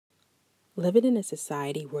Living in a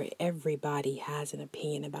society where everybody has an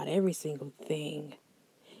opinion about every single thing,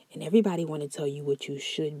 and everybody want to tell you what you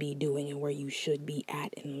should be doing and where you should be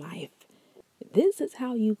at in life. This is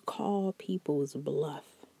how you call people's bluff.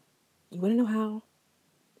 You want to know how?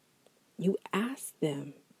 You ask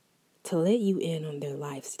them to let you in on their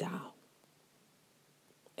lifestyle.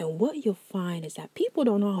 And what you'll find is that people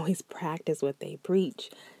don't always practice what they preach.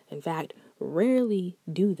 In fact, rarely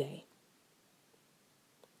do they.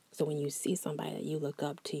 So when you see somebody that you look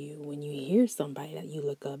up to, when you hear somebody that you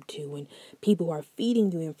look up to, when people are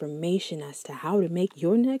feeding you information as to how to make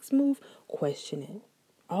your next move, question it.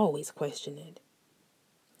 Always question it.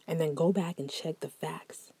 And then go back and check the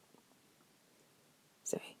facts.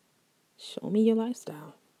 Say, show me your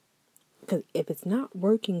lifestyle. Because if it's not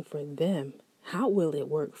working for them, how will it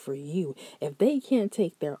work for you? If they can't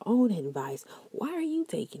take their own advice, why are you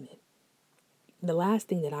taking it? The last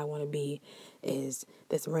thing that I want to be is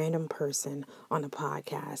this random person on a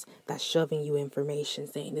podcast that's shoving you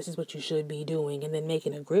information saying this is what you should be doing and then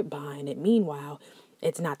making a grip behind it. Meanwhile,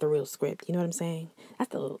 it's not the real script. You know what I'm saying? I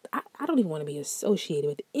don't even want to be associated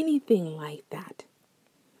with anything like that.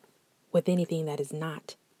 With anything that is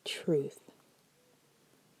not truth.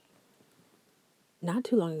 Not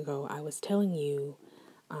too long ago, I was telling you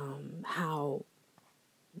how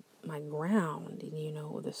my ground,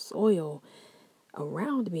 the soil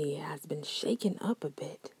around me has been shaken up a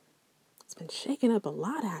bit. It's been shaken up a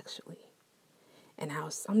lot, actually. And how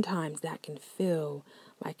sometimes that can feel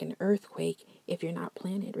like an earthquake if you're not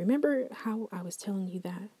planted. Remember how I was telling you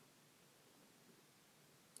that?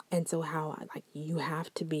 And so how like you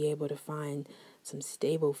have to be able to find some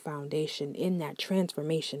stable foundation in that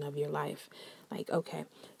transformation of your life. Like, okay,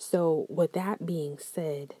 so with that being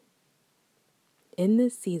said, in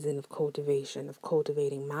this season of cultivation, of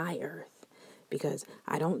cultivating my earth, because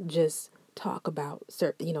I don't just talk about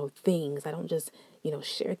certain, things. I don't just,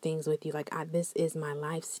 share things with you like this is my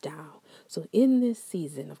lifestyle. So in this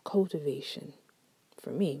season of cultivation,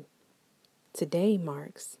 for me, today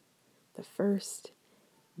marks the first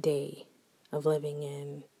day of living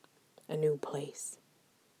in a new place,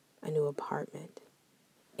 a new apartment.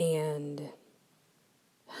 And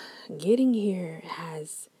getting here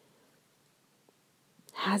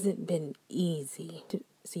hasn't been easy.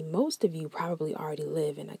 See, most of you probably already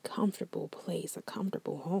live in a comfortable place, a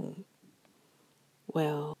comfortable home.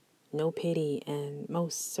 Well, no pity and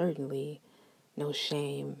most certainly no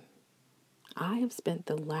shame. I have spent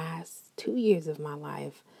the last 2 years of my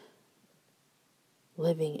life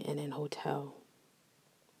living in an hotel.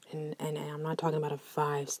 And I'm not talking about a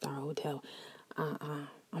 5-star hotel.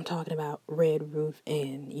 I'm talking about Red Roof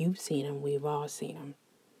Inn. You've seen them. We've all seen them.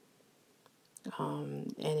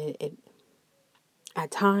 And it at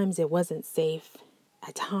times it wasn't safe.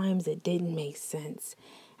 At times it didn't make sense.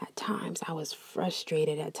 At times I was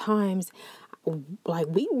frustrated. At times, like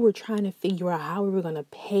we were trying to figure out how we were going to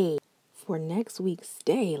pay for next week's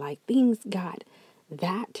stay. Like things got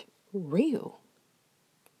that real.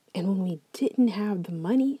 And when we didn't have the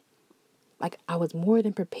money, like I was more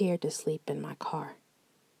than prepared to sleep in my car.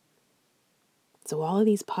 So all of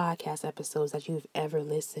these podcast episodes that you've ever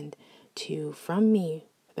listened to from me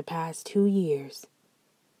for the past 2 years,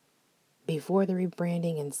 before the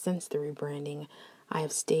rebranding and since the rebranding, I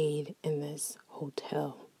have stayed in this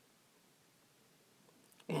hotel.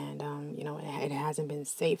 And, it hasn't been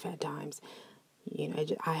safe at times.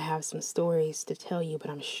 I have some stories to tell you,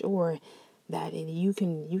 but I'm sure that you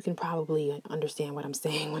can probably understand what I'm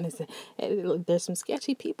saying when there's some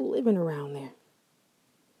sketchy people living around there.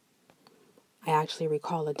 I actually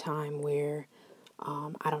recall a time where,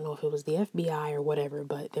 I don't know if it was the FBI or whatever,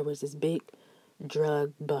 but there was this big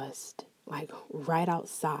drug bust, like right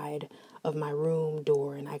outside of my room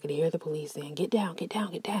door, and I could hear the police saying, "Get down, get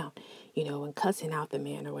down, get down," and cussing out the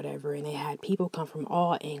man or whatever. And they had people come from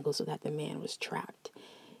all angles so that the man was trapped.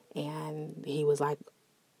 And he was like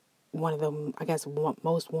one of the, I guess,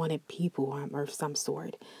 most wanted people or some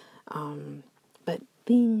sort. But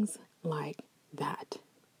things like that.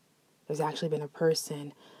 There's actually been a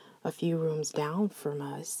person a few rooms down from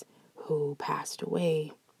us who passed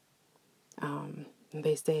away.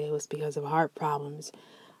 They say it was because of heart problems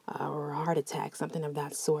or a heart attack, something of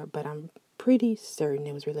that sort. But I'm pretty certain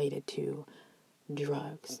it was related to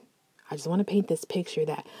drugs. I just want to paint this picture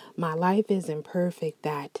that my life isn't perfect,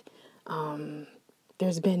 that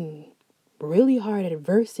there's been really hard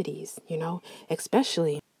adversities,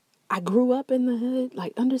 especially I grew up in the hood.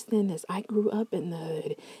 Like, understand this. I grew up in the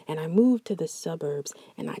hood and I moved to the suburbs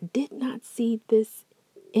and I did not see this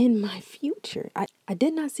in my future. I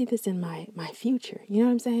did not see this in my future. You know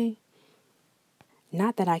what I'm saying?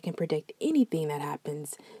 Not that I can predict anything that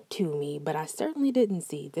happens to me, but I certainly didn't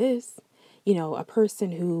see this. A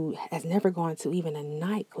person who has never gone to even a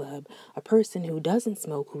nightclub, a person who doesn't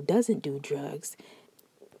smoke, who doesn't do drugs.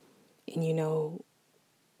 And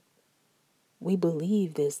we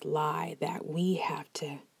believe this lie that we have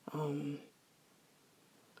to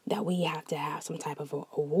have some type of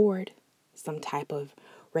award, some type of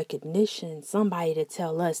recognition, somebody to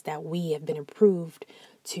tell us that we have been approved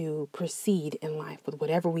to proceed in life with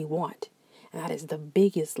whatever we want. And that is the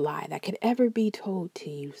biggest lie that could ever be told to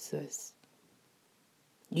you, sis.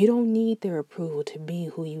 You don't need their approval to be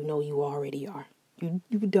who you know you already are.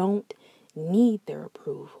 You don't need their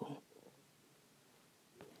approval.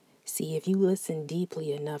 See, if you listen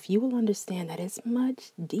deeply enough, you will understand that it's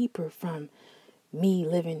much deeper from me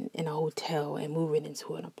living in a hotel and moving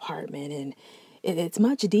into an apartment. And it's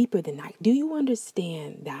much deeper than that. Do you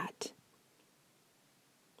understand that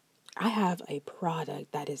I have a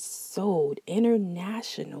product that is sold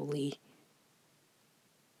internationally?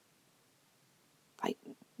 Like,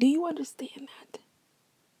 do you understand that?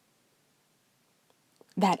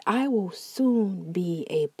 That I will soon be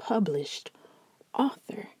a published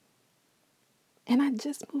author. And I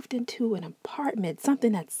just moved into an apartment,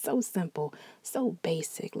 something that's so simple, so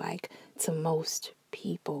basic, like to most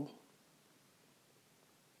people.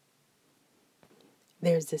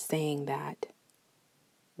 There's this saying that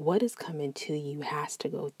what is coming to you has to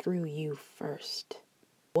go through you first.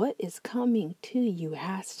 What is coming to you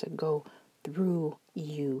has to go through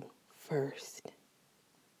you first.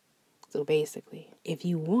 So basically, if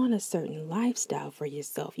you want a certain lifestyle for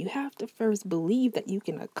yourself, you have to first believe that you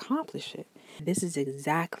can accomplish it. This is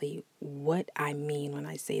exactly what I mean when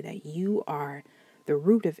I say that you are the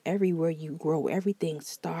root of everywhere you grow. Everything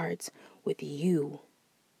starts with you.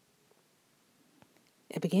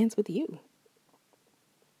 It begins with you.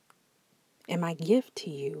 And my gift to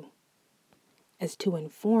you is to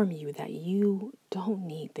inform you that you don't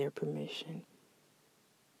need their permission.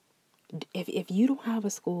 If you don't have a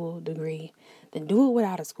school degree, then do it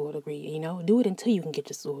without a school degree, do it until you can get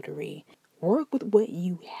your school degree. Work with what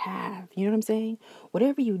you have, you know what I'm saying?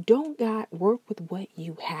 Whatever you don't got, work with what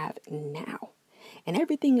you have now. And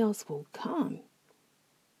everything else will come.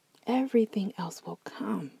 Everything else will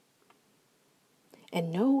come.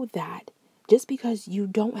 And know that just because you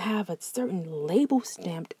don't have a certain label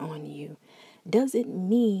stamped on you doesn't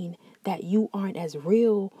mean that you aren't as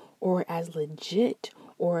real or as legit,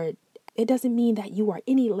 or it doesn't mean that you are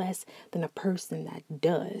any less than a person that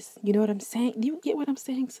does. You know what I'm saying? Do you get what I'm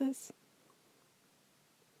saying, sis?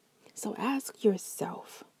 So ask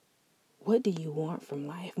yourself, what do you want from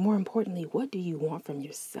life? More importantly, what do you want from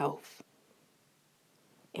yourself?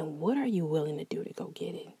 And what are you willing to do to go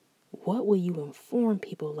get it? What will you inform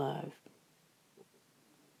people of?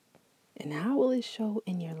 And how will it show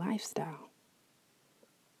in your lifestyle?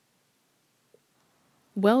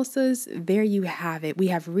 Well, sis, there you have it. We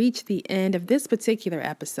have reached the end of this particular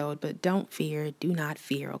episode, but don't fear, do not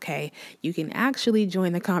fear, okay? You can actually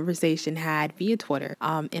join the conversation had via Twitter.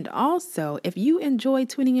 And also, if you enjoy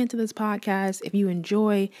tuning into this podcast, if you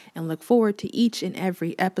enjoy and look forward to each and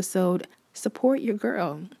every episode, support your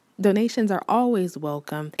girl. Donations are always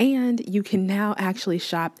welcome, and you can now actually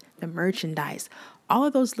shop the merchandise. All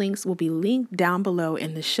of those links will be linked down below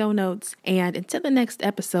in the show notes. And until the next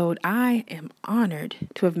episode, I am honored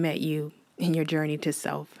to have met you in your journey to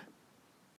self.